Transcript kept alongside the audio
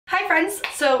friends,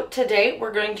 so today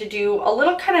we're going to do a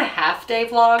little kind of half day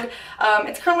vlog.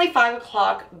 It's currently 5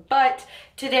 o'clock, but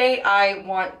today I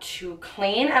want to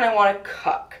clean and I want to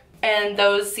cook. And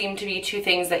those seem to be two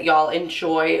things that y'all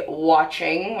enjoy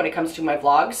watching when it comes to my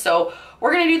vlogs. So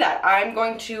we're gonna do that. I'm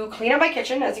going to clean up my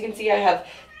kitchen. As you can see, I have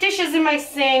dishes in my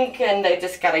sink and I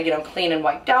just gotta, you know, clean and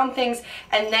wipe down things.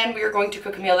 And then we are going to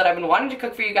cook a meal that I've been wanting to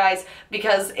cook for you guys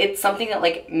because it's something that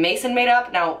like Mason made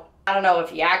up. Now, I don't know if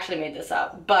he actually made this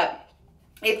up, but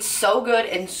it's so good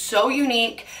and so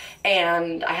unique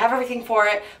and I have everything for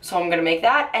it, so I'm gonna make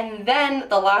that. And then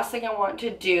the last thing I want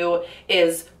to do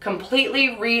is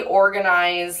completely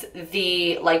reorganize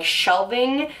the like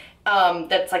shelving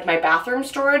that's like my bathroom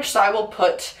storage. So I will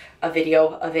put a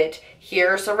video of it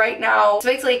here. So right now, so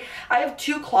basically I have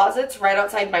two closets right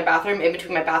outside my bathroom, in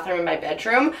between my bathroom and my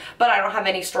bedroom, but I don't have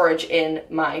any storage in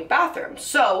my bathroom.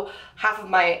 So half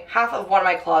of one of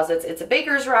my closets, it's a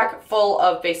baker's rack full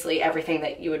of basically everything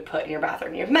that you would put in your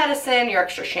bathroom. Your medicine, your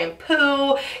extra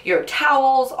shampoo, your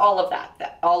towels, all of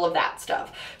that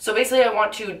stuff. So basically I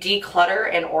want to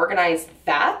declutter and organize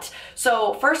that.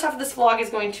 So first half of this vlog is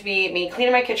going to be me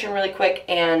cleaning my kitchen really quick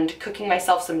and cooking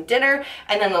myself some dinner.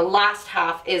 And then the last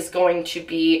half is going to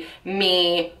be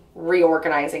me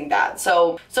reorganizing that.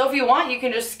 So if you want, you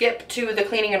can just skip to the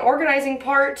cleaning and organizing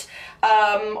part,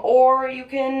 or you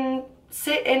can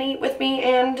sit and eat with me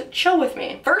and chill with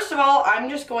me. First of all, I'm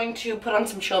just going to put on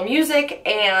some chill music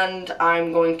and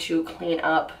I'm going to clean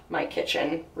up my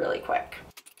kitchen really quick.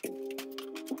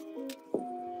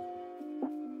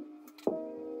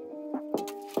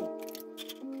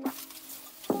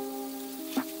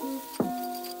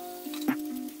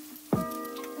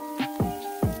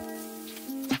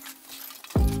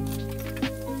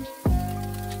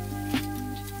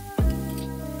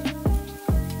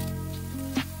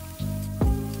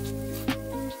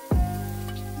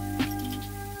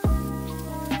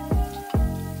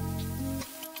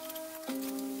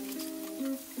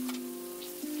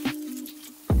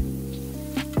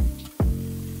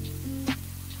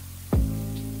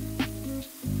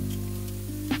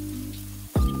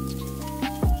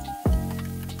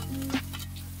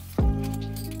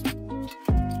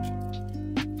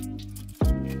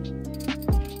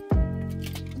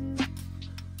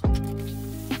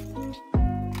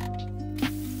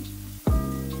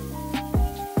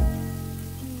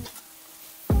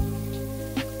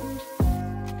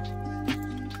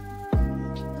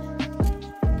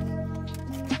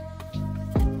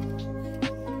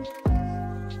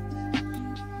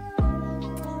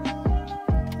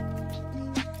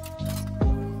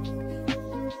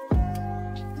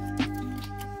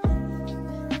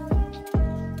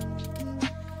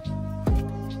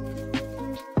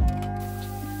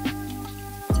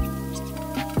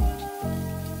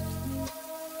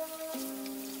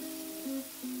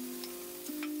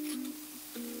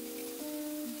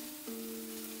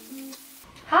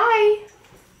 Hi!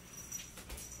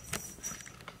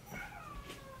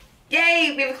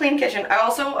 Yay, we have a clean kitchen. I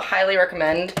also highly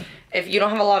recommend, if you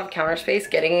don't have a lot of counter space,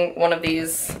 getting one of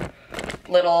these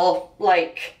little,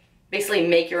 like, basically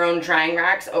make your own drying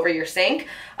racks over your sink.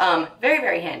 Very,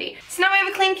 very handy. So now we have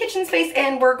a clean kitchen space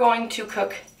and we're going to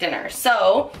cook dinner.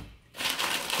 So,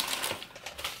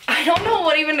 I don't know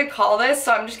what even to call this,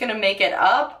 so I'm just gonna make it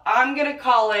up. I'm gonna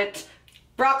call it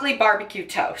broccoli barbecue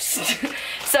toast.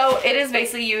 So it is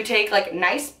basically, you take like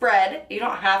nice bread, you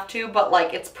don't have to, but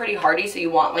like it's pretty hearty, so you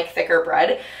want like thicker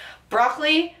bread.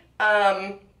 Broccoli,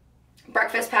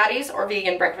 breakfast patties or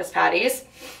vegan breakfast patties,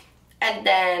 and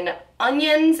then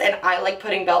onions, and I like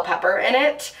putting bell pepper in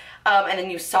it, and then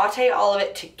you saute all of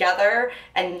it together,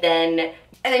 and then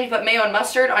you put mayo and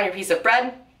mustard on your piece of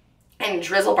bread and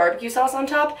drizzle barbecue sauce on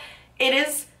top. It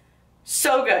is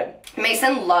so good.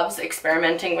 Mason loves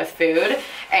experimenting with food,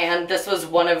 and this was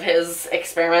one of his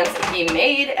experiments that he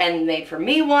made and made for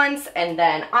me once, and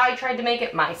then I tried to make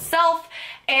it myself,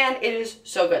 and it is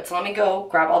so good. So let me go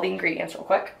grab all the ingredients real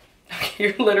quick.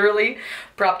 You're literally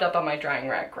propped up on my drying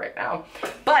rack right now.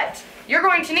 But you're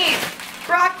going to need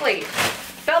broccoli,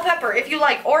 bell pepper if you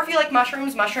like, or if you like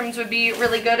mushrooms. Mushrooms would be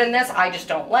really good in this. I just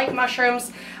don't like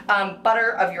mushrooms.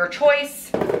 Butter of your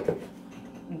choice,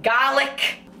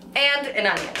 garlic, and an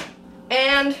onion,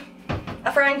 and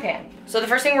a frying pan. So the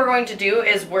first thing we're going to do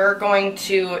is we're going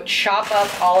to chop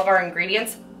up all of our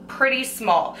ingredients pretty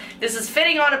small. This is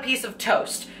fitting on a piece of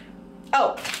toast.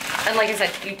 Oh, and like I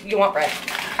said, you want bread.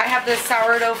 I have this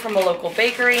sourdough from a local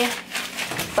bakery,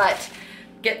 but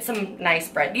get some nice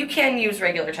bread. You can use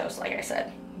regular toast, like I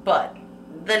said, but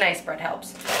the nice bread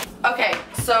helps. Okay,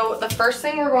 so the first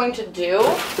thing we're going to do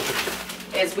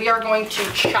is we are going to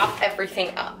chop everything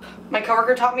up. My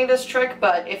coworker taught me this trick,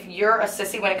 but if you're a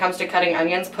sissy when it comes to cutting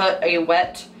onions, put a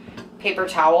wet paper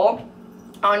towel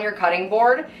on your cutting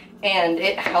board and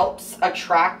it helps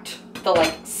attract the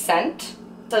like scent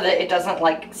so that it doesn't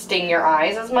like sting your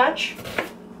eyes as much.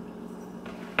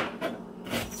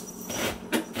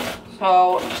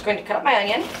 So I'm just going to cut up my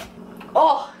onion.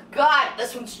 Oh God,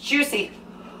 this one's juicy.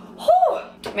 Whew.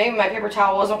 Maybe my paper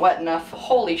towel wasn't wet enough.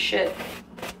 Holy shit.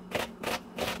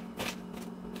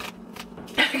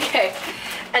 Okay,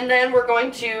 and then we're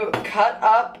going to cut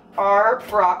up our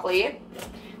broccoli.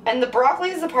 And the broccoli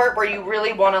is the part where you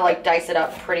really want to like dice it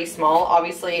up pretty small.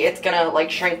 Obviously, it's gonna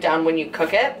like shrink down when you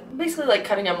cook it. Basically like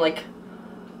cutting them like,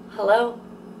 hello?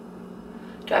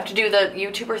 Do I have to do the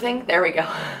YouTuber thing? There we go.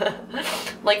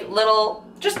 Like little,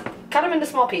 just cut them into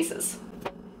small pieces.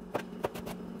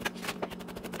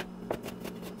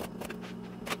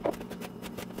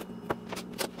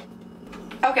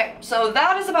 Okay, so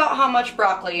that is about how much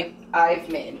broccoli I've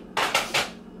made.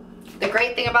 The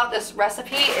great thing about this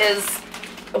recipe is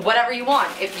whatever you want.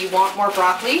 If you want more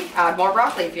broccoli, add more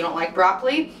broccoli. If you don't like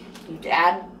broccoli,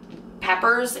 add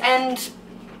peppers and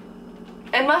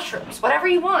mushrooms, whatever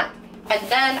you want. And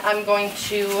then I'm going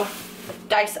to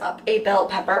dice up a bell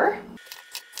pepper.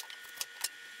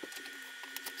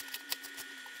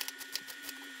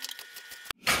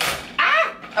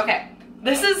 Ah! Okay,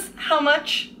 this is how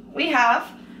much we have.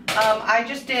 I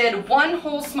just did one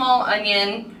whole small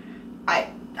onion.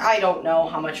 I don't know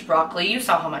how much broccoli. You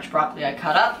saw how much broccoli I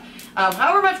cut up.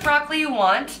 However much broccoli you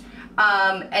want.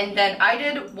 And then I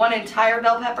did one entire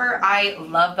bell pepper. I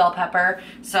love bell pepper,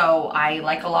 so I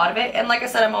like a lot of it. And like I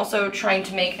said, I'm also trying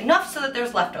to make enough so that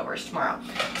there's leftovers tomorrow.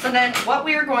 So then what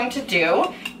we are going to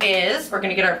do is we're going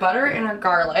to get our butter and our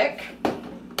garlic.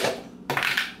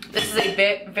 This is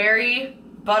a very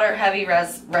butter heavy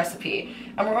recipe.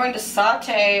 And we're going to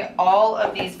saute all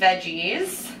of these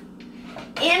veggies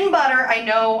in butter. I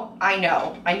know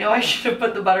I should have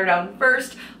put the butter down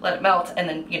first, let it melt, and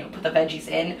then, you know, put the veggies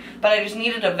in. But I just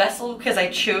needed a vessel because I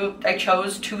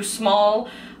chose too small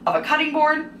of a cutting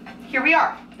board. Here we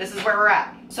are. This is where we're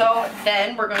at. So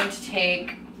then we're going to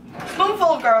take a spoonful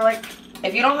of garlic.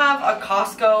 If you don't have a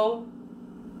Costco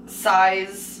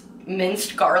size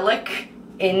minced garlic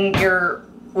in your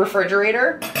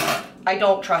refrigerator, I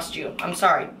don't trust you. I'm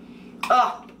sorry.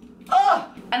 Ugh. Ugh.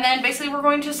 And then basically we're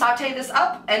going to saute this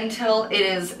up until it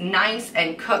is nice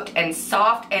and cooked and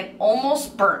soft and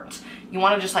almost burnt. You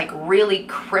want to just like really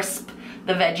crisp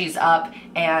the veggies up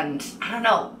and, I don't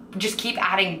know, just keep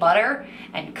adding butter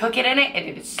and cook it in it, and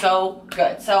it is so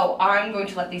good. So I'm going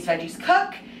to let these veggies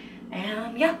cook,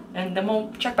 and yeah, and then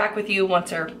we'll check back with you once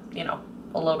they're, you know,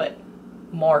 a little bit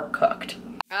more cooked.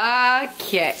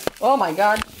 Okay. Oh my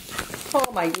God.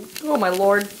 Oh my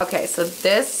Lord. Okay, so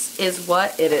this is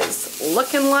what it is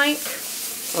looking like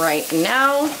right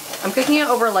now. I'm cooking it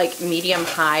over like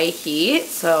medium-high heat,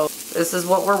 so this is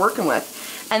what we're working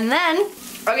with. And then,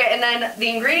 okay, and then the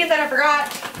ingredient that I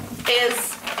forgot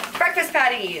is breakfast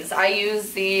patties. I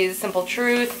use these Simple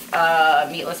Truth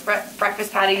meatless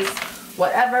breakfast patties,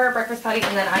 whatever, breakfast patty,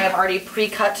 and then I have already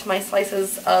pre-cut my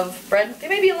slices of bread. They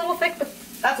may be a little thick, but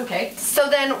that's okay. So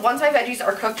then once my veggies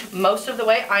are cooked most of the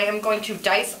way, I am going to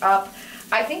dice up,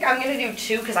 I think I'm gonna do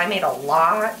 2 because I made a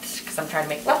lot because I'm trying to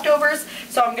make leftovers.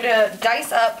 So I'm gonna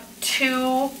dice up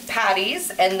 2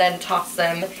 patties and then toss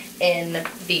them in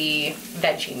the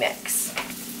veggie mix.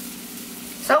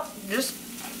 So just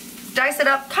dice it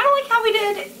up, kind of like how we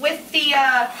did with the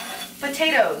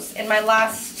potatoes in my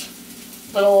last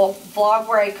little vlog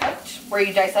where I cooked, where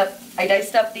you dice up, I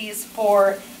diced up these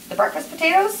for the breakfast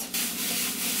potatoes.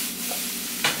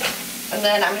 And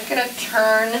then I'm just gonna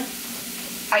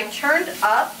I turned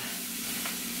up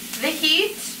the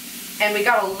heat, and we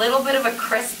got a little bit of a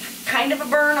crisp, kind of a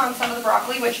burn on some of the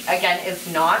broccoli, which again is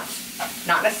not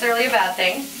necessarily a bad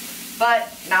thing.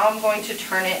 But now I'm going to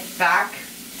turn it back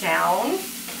down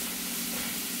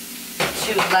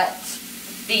to let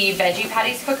the veggie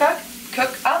patties cook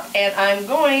up, and I'm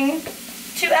going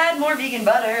to add more vegan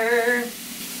butter.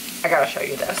 I gotta show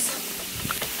you this.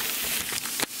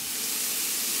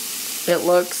 It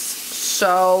looks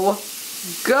so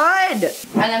good.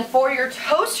 And then for your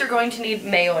toast, you're going to need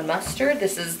mayo and mustard.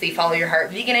 This is the Follow Your Heart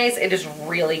Vegenaise. It is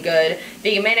really good.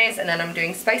 Vegan mayonnaise, and then I'm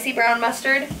doing spicy brown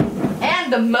mustard.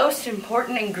 And the most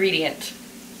important ingredient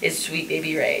is Sweet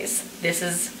Baby Ray's. This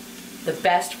is the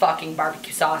best fucking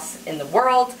barbecue sauce in the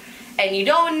world. And you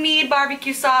don't need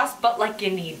barbecue sauce, but like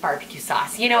you need barbecue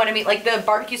sauce. You know what I mean? Like the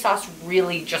barbecue sauce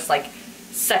really just like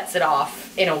sets it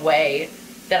off in a way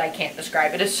that I can't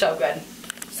describe. It is so good.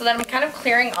 So then I'm kind of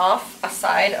clearing off a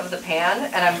side of the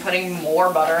pan and I'm putting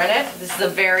more butter in it. This is a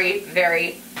very,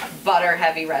 very butter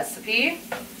heavy recipe.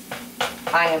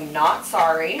 I am not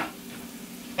sorry.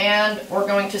 And we're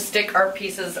going to stick our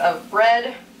pieces of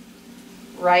bread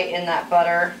right in that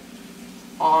butter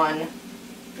on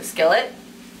the skillet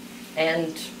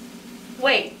and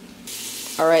wait.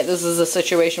 All right, this is the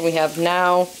situation we have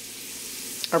now.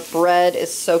 Our bread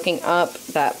is soaking up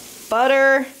that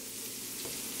butter.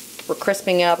 We're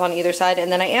crisping it up on either side,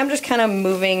 and then I am just kind of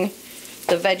moving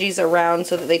the veggies around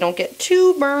so that they don't get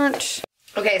too burnt.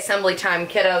 Okay, assembly time,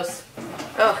 kiddos.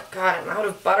 Oh God, I'm out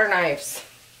of butter knives.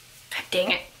 God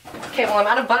dang it. Okay, well I'm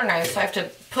out of butter knives, so I have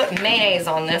to put mayonnaise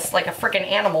on this like a freaking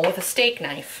animal with a steak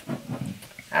knife.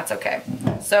 That's okay.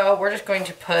 So we're just going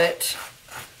to put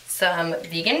some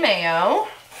vegan mayo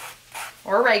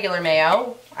or regular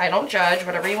mayo. I don't judge,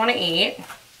 whatever you want to eat.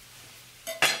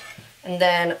 And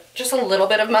then just a little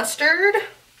bit of mustard.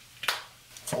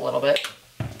 Just a little bit.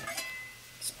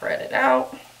 Spread it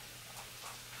out.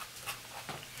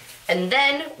 And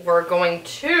then we're going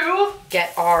to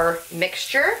get our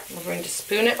mixture. We're going to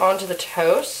spoon it onto the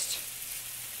toast.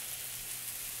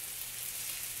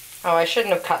 Oh, I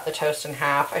shouldn't have cut the toast in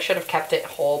half. I should have kept it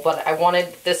whole, but I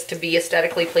wanted this to be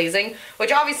aesthetically pleasing,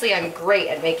 which obviously I'm great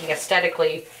at making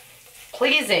aesthetically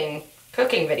pleasing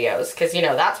cooking videos, because you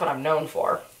know, that's what I'm known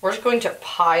for. We're just going to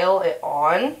pile it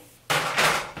on.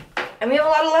 And we have a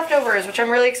lot of leftovers, which I'm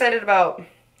really excited about.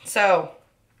 So,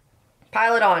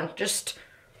 pile it on. Just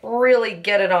really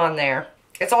get it on there.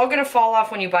 It's all gonna fall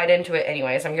off when you bite into it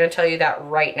anyways. I'm gonna tell you that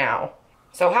right now.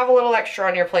 So have a little extra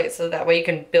on your plate so that way you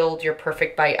can build your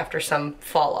perfect bite after some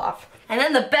fall off. And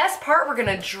then the best part, we're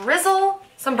gonna drizzle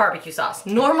some barbecue sauce.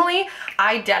 Normally,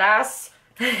 I deadass,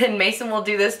 and Mason will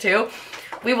do this too,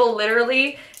 we will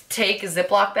literally take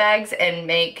Ziploc bags and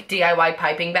make DIY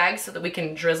piping bags so that we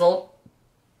can drizzle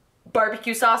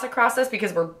barbecue sauce across this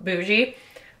because we're bougie.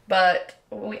 But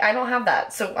I don't have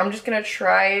that, so I'm just gonna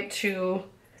try to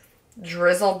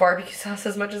drizzle barbecue sauce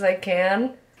as much as I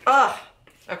can. Ugh,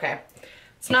 okay.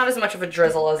 It's not as much of a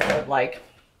drizzle as I would like.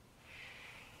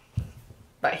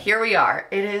 But here we are.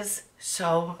 It is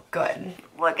so good.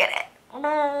 Look at it.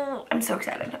 Oh, I'm so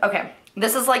excited. Okay,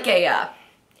 this is like a,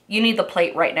 you need the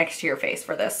plate right next to your face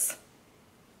for this.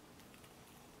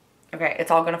 Okay,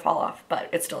 it's all gonna fall off, but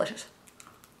it's delicious.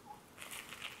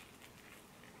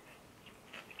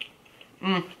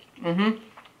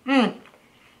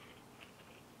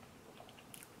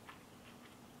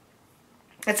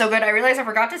 It's so good. I realized I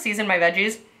forgot to season my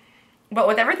veggies, but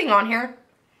with everything on here,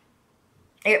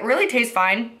 it really tastes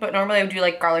fine, but normally I would do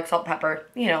like garlic, salt, pepper,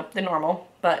 you know, the normal,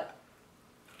 but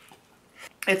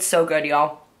it's so good,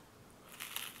 y'all.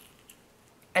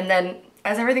 And then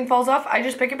as everything falls off, I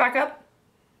just pick it back up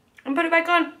and put it back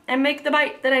on and make the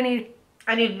bite that I need.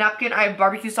 I need a napkin. I have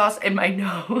barbecue sauce in my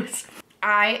nose.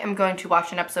 I am going to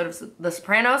watch an episode of The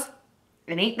Sopranos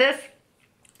and eat this,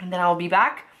 and then I'll be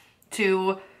back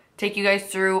to take you guys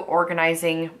through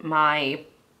organizing my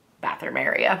bathroom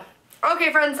area.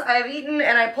 Okay friends, I've eaten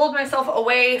and I pulled myself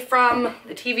away from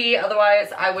the TV,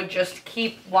 otherwise I would just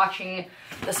keep watching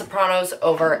The Sopranos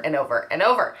over and over and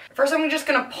over. First I'm just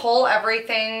gonna pull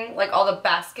everything, like all the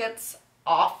baskets,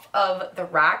 off of the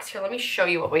racks. Here, let me show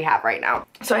you what we have right now.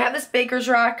 So I have this baker's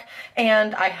rack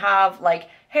and I have like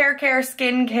hair care,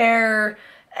 skin care,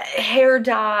 hair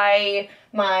dye,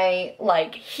 my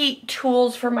like heat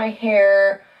tools for my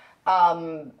hair,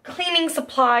 cleaning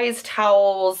supplies,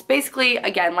 towels, basically,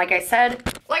 again, like I said,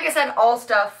 all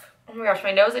stuff. Oh my gosh,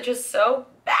 my nose itches so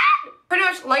bad. Pretty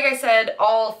much, like I said,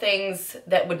 all things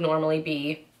that would normally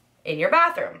be in your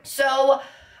bathroom. So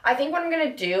I think what I'm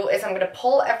gonna do is I'm gonna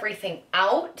pull everything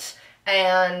out,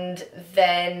 and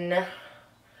then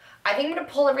I think I'm gonna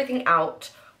pull everything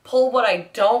out, pull what I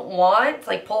don't want,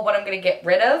 like pull what I'm gonna get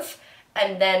rid of,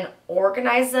 and then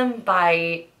organize them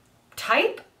by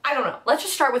type. I don't know. Let's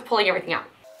just start with pulling everything out.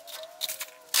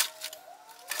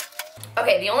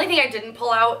 Okay, the only thing I didn't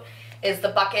pull out is the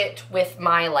bucket with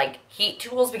my like heat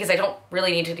tools because I don't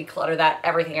really need to declutter that.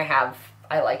 Everything I have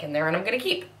I like in there and I'm gonna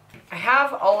keep. I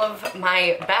have all of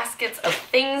my baskets of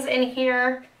things in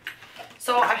here.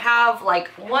 So I have like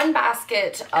one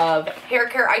basket of hair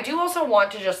care. I do also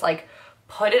want to just like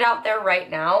put it out there right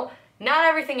now. Not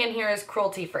everything in here is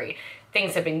cruelty free.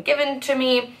 Things have been given to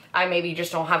me. I maybe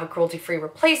just don't have a cruelty-free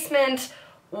replacement.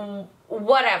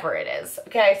 Whatever it is,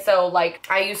 okay? So like,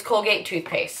 I use Colgate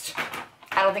toothpaste.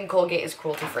 I don't think Colgate is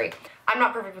cruelty-free. I'm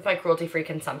not perfect with my cruelty-free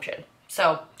consumption.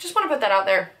 So, just wanna put that out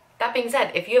there. That being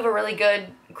said, if you have a really good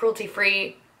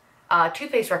cruelty-free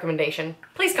toothpaste recommendation,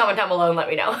 please comment down below and let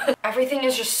me know. Everything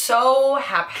is just so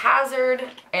haphazard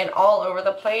and all over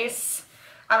the place.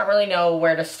 I don't really know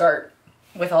where to start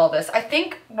with all this. I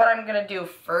think what I'm gonna do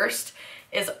first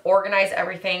is organize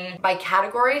everything by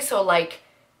category. So like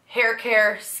hair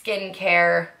care, skin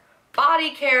care,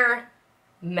 body care,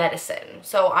 medicine.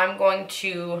 So I'm going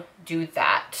to do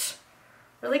that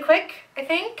really quick, I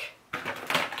think.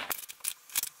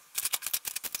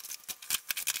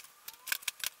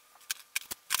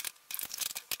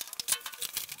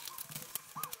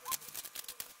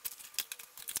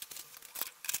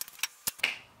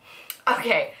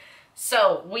 Okay,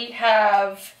 so we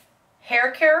have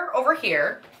hair care over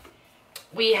here,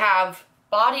 we have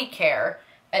body care,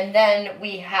 and then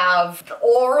we have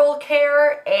oral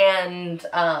care and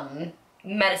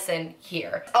medicine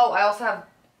here. Oh, I also have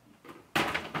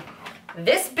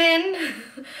this bin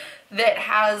that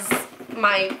has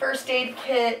my first aid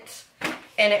kit,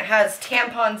 and it has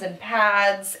tampons and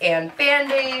pads and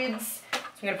band-aids. So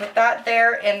I'm gonna put that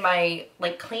there, and my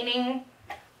like cleaning,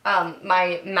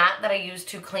 my mat that I use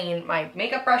to clean my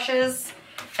makeup brushes,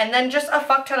 and then just a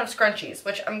fuck ton of scrunchies,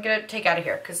 which I'm gonna take out of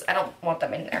here because I don't want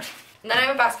them in there. And then I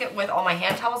have a basket with all my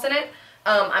hand towels in it.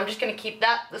 I'm just gonna keep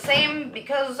that the same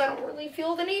because I don't really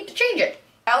feel the need to change it.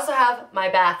 I also have my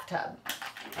bathtub,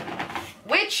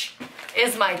 which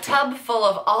is my tub full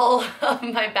of all of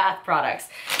my bath products.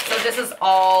 So this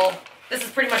is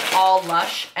pretty much all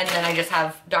Lush, and then I just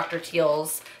have Dr.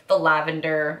 Teal's, the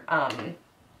lavender,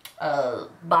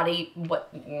 body,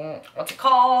 what's it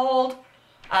called?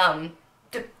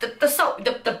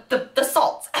 The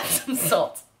salts, Epsom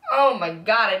salts. Oh my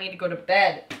god, I need to go to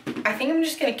bed. I think I'm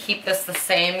just gonna keep this the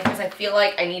same because I feel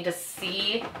like I need to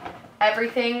see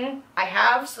everything I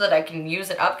have so that I can use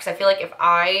it up, because I feel like if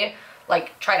I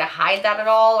like try to hide that at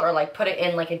all or like put it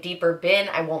in like a deeper bin,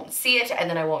 I won't see it and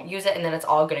then I won't use it and then it's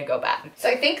all gonna go bad. So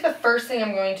I think the first thing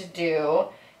I'm going to do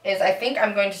is I think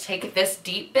I'm going to take this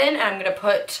deep bin and I'm gonna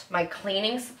put my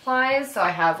cleaning supplies. So I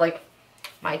have like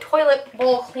my toilet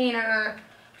bowl cleaner,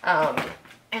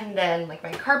 and then like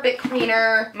my carpet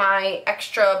cleaner, my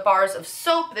extra bars of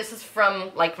soap. This is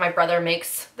from like my brother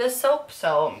makes this soap,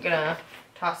 so I'm gonna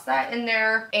toss that in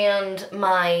there. And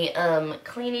my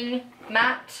cleaning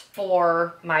mat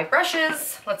for my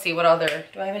brushes. Let's see, what other,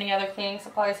 do I have any other cleaning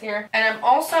supplies here? And I'm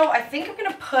also, I think I'm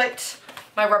gonna put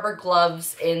my rubber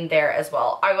gloves in there as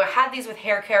well. I had these with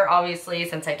hair care, obviously,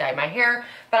 since I dyed my hair,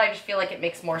 but I just feel like it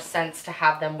makes more sense to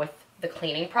have them with the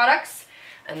cleaning products,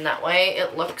 and that way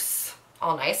it looks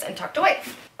all nice and tucked away.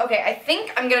 Okay, I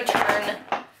think I'm gonna turn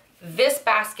this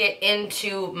basket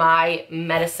into my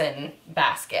medicine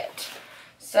basket.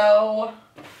 So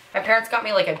my parents got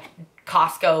me like a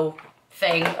Costco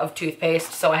thing of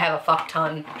toothpaste, so I have a fuck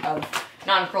ton of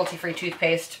non-cruelty free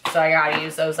toothpaste, so I gotta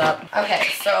use those up. Okay,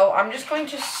 so I'm just going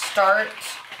to start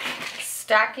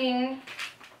stacking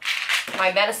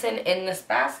my medicine in this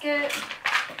basket,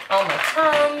 all my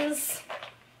Tums,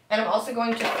 and I'm also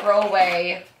going to throw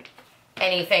away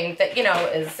anything that, you know,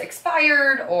 is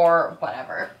expired or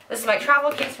whatever. This is my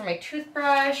travel case for my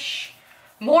toothbrush.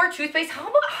 More toothpaste. How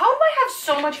do I have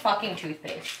so much fucking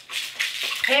toothpaste?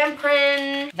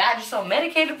 Pamprin, Vagisil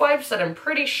medicated wipes that I'm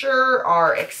pretty sure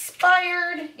are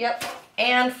expired. Yep.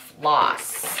 And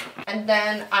floss. And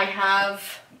then I have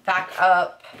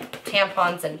backup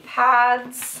tampons and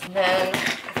pads. And then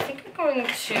I think I'm going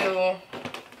to,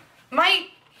 my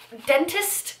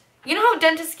dentist, you know how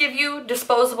dentists give you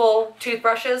disposable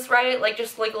toothbrushes, right? Like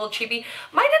just like a little cheapy.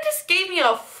 My dentist gave me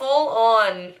a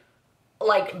full-on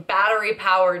like battery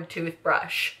powered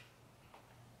toothbrush.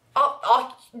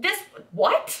 This,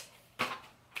 what?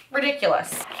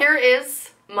 Ridiculous. Here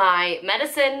is my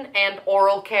medicine and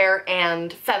oral care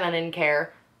and feminine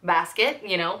care basket,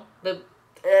 you know, the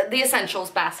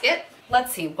essentials basket.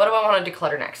 Let's see, what do I want to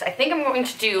declutter next? I think I'm going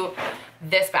to do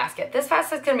this basket. This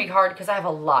basket's gonna be hard because I have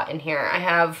a lot in here. I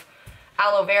have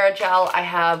aloe vera gel, I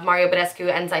have Mario Badescu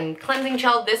enzyme cleansing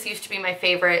gel. This used to be my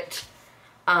favorite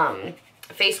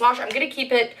face wash. I'm gonna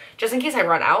keep it just in case I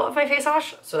run out of my face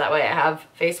wash, so that way I have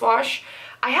face wash.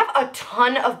 I have a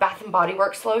ton of Bath & Body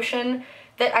Works lotion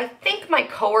that I think my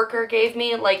coworker gave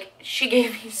me. Like, she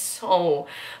gave me so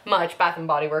much Bath &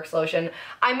 Body Works lotion.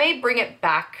 I may bring it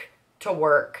back to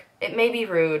work. It may be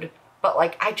rude, but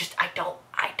like I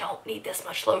don't need this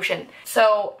much lotion.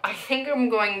 So I think I'm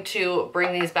going to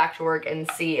bring these back to work and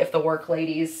see if the work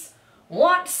ladies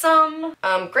want some.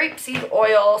 Grapeseed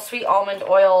oil, sweet almond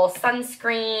oil,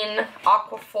 sunscreen,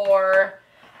 Aquaphor.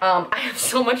 I have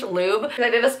so much lube. I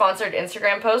did a sponsored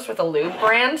Instagram post with a lube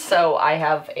brand, so I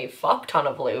have a fuck ton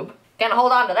of lube. Gonna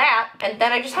hold on to that. And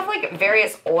then I just have like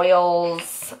various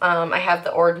oils. I have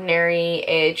the Ordinary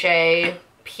AHA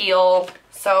peel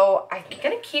So I'm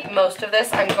gonna keep most of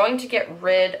this. I'm going to get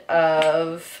rid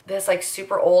of this like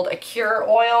super old Acure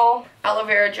oil, aloe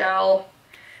vera gel.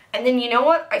 And then you know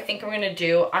what I think I'm gonna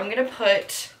do? I'm gonna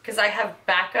put, because I have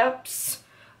backups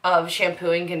of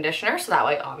shampoo and conditioner, so that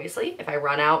way obviously if I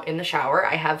run out in the shower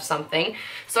I have something.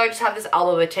 So I just have this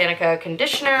Alba Botanica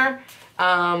conditioner,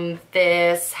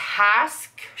 this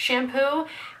Hask shampoo,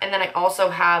 and then I also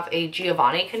have a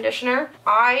Giovanni conditioner.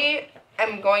 I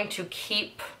am going to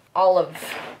keep all of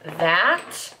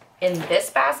that in this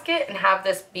basket and have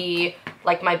this be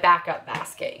like my backup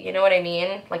basket, you know what I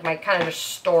mean? Like my kind of just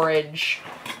storage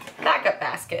backup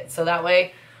basket, so that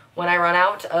way when I run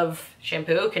out of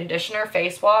shampoo, conditioner,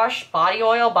 face wash, body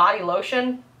oil, body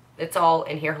lotion, it's all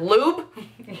in here. Lube,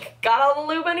 got all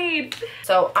the lube I need.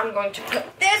 So I'm going to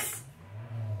put this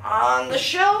on the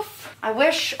shelf. I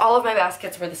wish all of my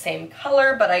baskets were the same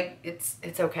color, but it's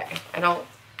okay. I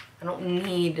don't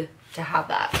need to have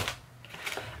that.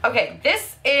 Okay,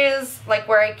 this is like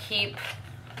where I keep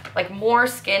like more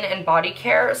skin and body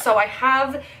care. So I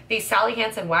have these Sally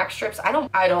Hansen wax strips. I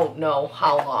don't know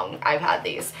how long I've had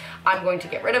these. I'm going to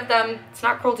get rid of them. It's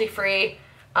not cruelty free.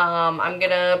 I'm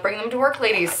gonna bring them to work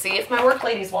ladies, see if my work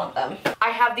ladies want them. I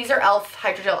have, these are e.l.f.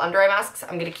 Hydrogel under eye masks.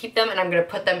 I'm gonna keep them and I'm gonna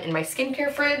put them in my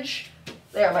skincare fridge.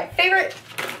 They are my favorite.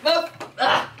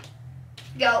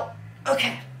 Go.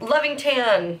 Okay. Loving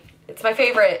Tan. It's my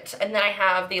favorite. And then I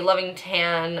have the Loving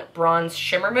Tan Bronze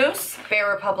Shimmer Mousse. Bare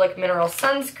Republic Mineral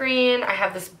Sunscreen. I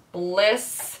have this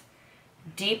Bliss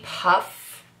Deep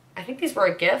Huff. I think these were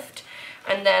a gift.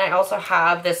 And then I also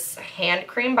have this hand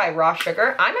cream by Raw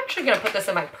Sugar. I'm actually going to put this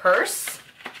in my purse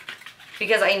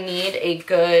because I need a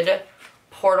good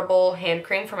portable hand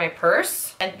cream for my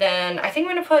purse. And then I think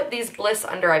I'm going to put these Bliss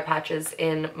under eye patches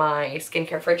in my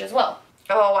skincare fridge as well.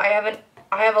 Oh, I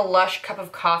have a Lush Cup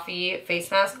of Coffee face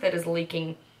mask that is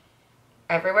leaking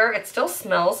everywhere. It still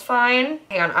smells fine.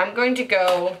 Hang on, I'm going to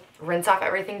go rinse off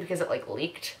everything because it like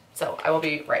leaked. So I will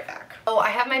be right back. Oh, I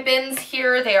have my bins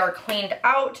here. They are cleaned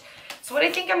out. So what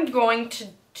I think I'm going to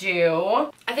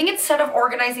do, I think instead of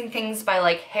organizing things by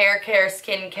like hair care,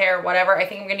 skin care, whatever, I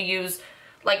think I'm going to use,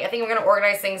 like, I think I'm going to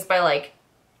organize things by like,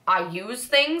 I use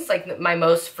things, like my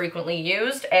most frequently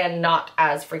used and not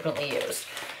as frequently used.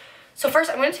 So first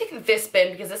I'm going to take this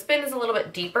bin because this bin is a little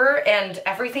bit deeper and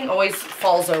everything always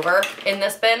falls over in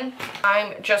this bin.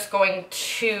 I'm just going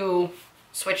to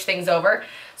switch things over.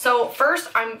 So first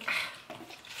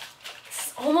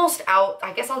it's almost out.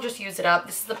 I guess I'll just use it up.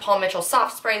 This is the Paul Mitchell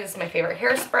Soft Spray. This is my favorite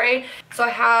hairspray. So I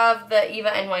have the Eva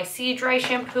NYC Dry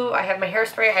Shampoo. I have my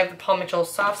hairspray. I have the Paul Mitchell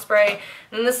Soft Spray.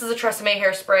 And then this is a Tresemme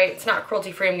hairspray. It's not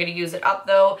cruelty free. I'm going to use it up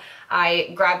though.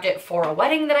 I grabbed it for a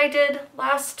wedding that I did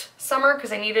last summer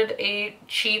because I needed a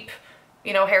cheap,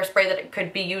 you know, hairspray that it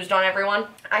could be used on everyone.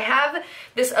 I have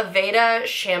this Aveda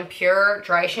Shampure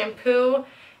Dry Shampoo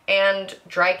and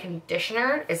Dry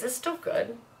Conditioner. Is this still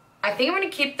good? I think I'm going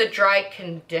to keep the dry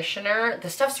conditioner. The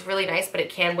stuff's really nice, but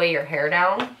it can weigh your hair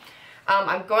down.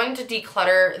 I'm going to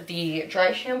declutter the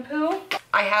dry shampoo.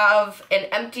 I have an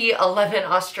empty 11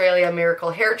 Australia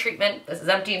Miracle Hair Treatment. This is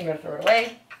empty. I'm going to throw it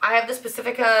away. I have this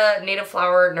Pacifica Native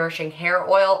Flower Nourishing Hair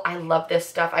Oil. I love this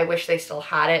stuff. I wish they still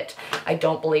had it. I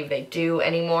don't believe they do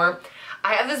anymore.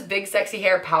 I have this Big Sexy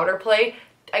Hair Powder Play.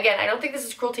 Again, I don't think this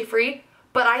is cruelty free,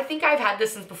 but I think I've had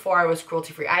this since before I was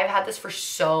cruelty free. I've had this for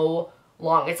so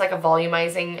long. It's like a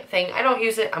volumizing thing. I don't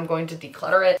use it. I'm going to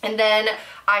declutter it. And then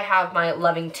I have my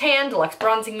Loving Tan Deluxe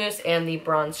Bronzing Mousse and the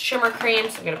Bronze Shimmer Cream.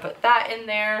 So I'm going to put that in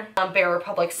there. Bare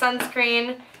Republic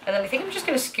Sunscreen. And then I think I'm just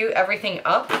going to scoot everything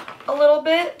up a little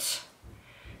bit.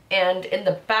 And in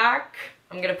the back,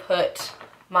 I'm going to put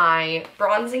my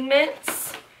bronzing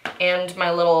mitts and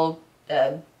my little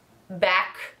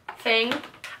back thing.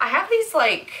 I have these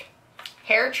like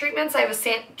hair treatments. I have a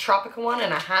Tropica one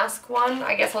and a Hask one.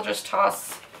 I guess I'll just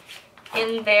toss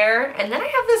in there. And then I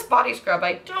have this body scrub.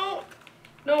 I don't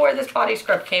know where this body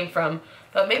scrub came from,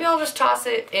 but maybe I'll just toss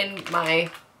it in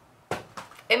my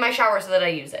shower so that I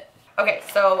use it. Okay,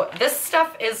 so this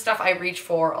stuff is stuff I reach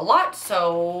for a lot,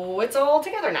 so it's all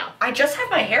together now. I just have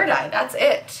my hair dye, that's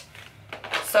it.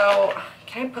 So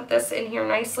can I put this in here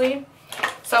nicely?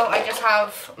 So I just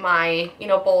have my, you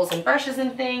know, bowls and brushes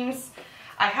and things.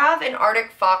 I have an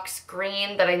Arctic Fox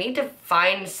green that I need to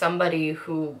find somebody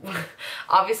who,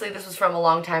 obviously this was from a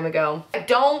long time ago. I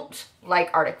don't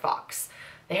like Arctic Fox.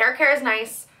 The hair care is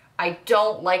nice. I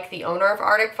don't like the owner of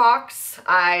Arctic Fox.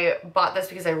 I bought this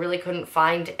because I really couldn't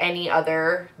find any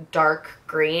other dark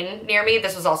green near me.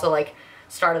 This was also like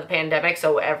start of the pandemic,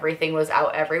 so everything was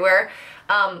out everywhere.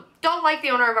 Don't like the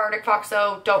owner of Arctic Fox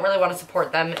though, don't really want to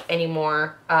support them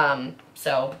anymore.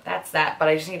 So that's that, but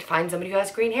I just need to find somebody who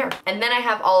has green hair. And then I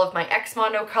have all of my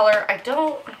X-Mondo color.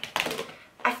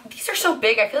 These are so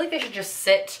big, I feel like they should just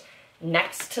sit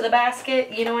next to the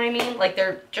basket, you know what I mean? Like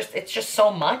it's just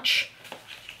so much.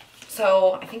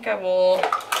 So I think I will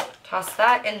toss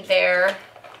that in there.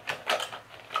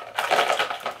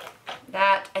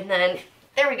 That, and then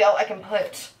there we go, I can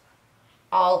put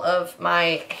all of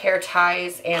my hair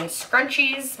ties and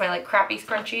scrunchies, my like crappy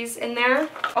scrunchies in there.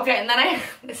 Okay, and then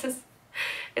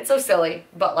it's so silly,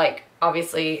 but like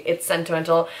obviously it's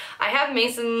sentimental. I have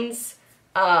Mason's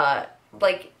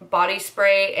like body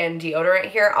spray and deodorant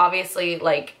here. Obviously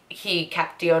like he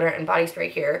kept deodorant and body spray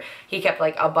here. He kept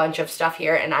like a bunch of stuff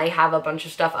here, and I have a bunch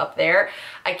of stuff up there.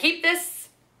 I keep this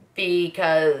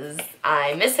because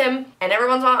I miss him, and every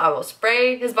once in a while I will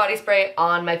spray his body spray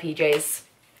on my PJs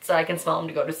so I can smell them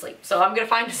to go to sleep. So I'm gonna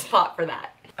find a spot for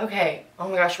that. Okay, oh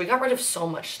my gosh, we got rid of so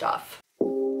much stuff.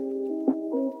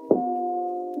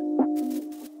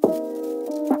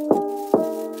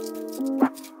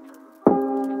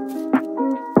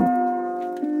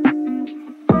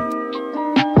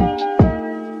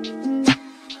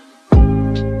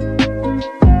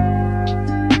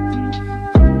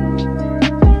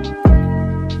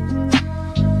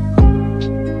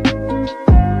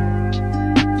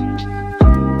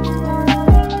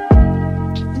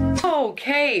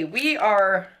 We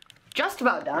are just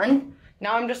about done.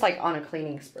 Now I'm just like on a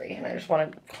cleaning spree, and I just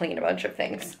want to clean a bunch of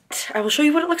things. I will show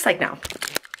you what it looks like now.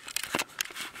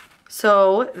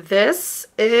 So this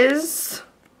is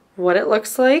what it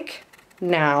looks like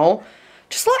now.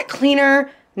 Just a lot cleaner,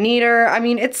 neater. I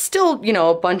mean, it's still, you know,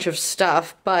 a bunch of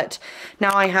stuff, but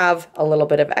now I have a little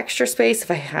bit of extra space if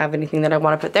I have anything that I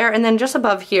want to put there. And then just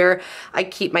above here, I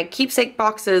keep my keepsake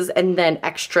boxes and then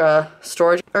extra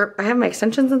storage. Or I have my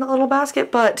extensions in the little basket,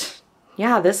 but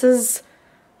yeah, this is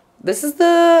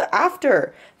the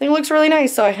after. I think it looks really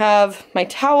nice. So I have my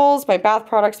towels, my bath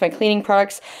products, my cleaning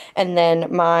products, and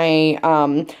then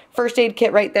my first aid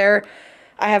kit right there.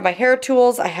 I have my hair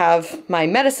tools, I have my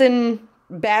medicine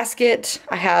basket,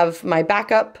 I have my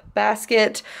backup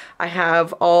basket, I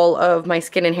have all of my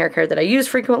skin and hair care that I use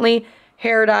frequently,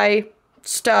 hair dye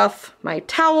stuff, my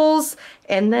towels,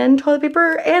 and then toilet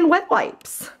paper and wet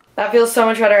wipes. That feels so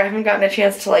much better. I haven't gotten a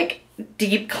chance to like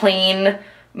deep clean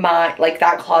my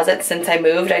that closet since I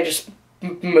moved. I just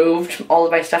moved all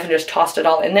of my stuff and just tossed it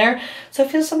all in there, so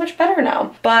it feels so much better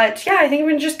now. But yeah, I think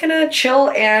I'm just gonna chill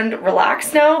and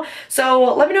relax now.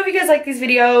 So let me know if you guys like these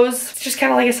videos. It's just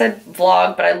kind of like I said,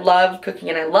 vlog, but I love cooking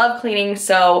and I love cleaning,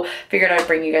 so figured I'd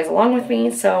bring you guys along with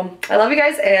me. So I love you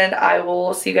guys, and I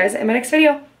will see you guys in my next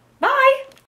video.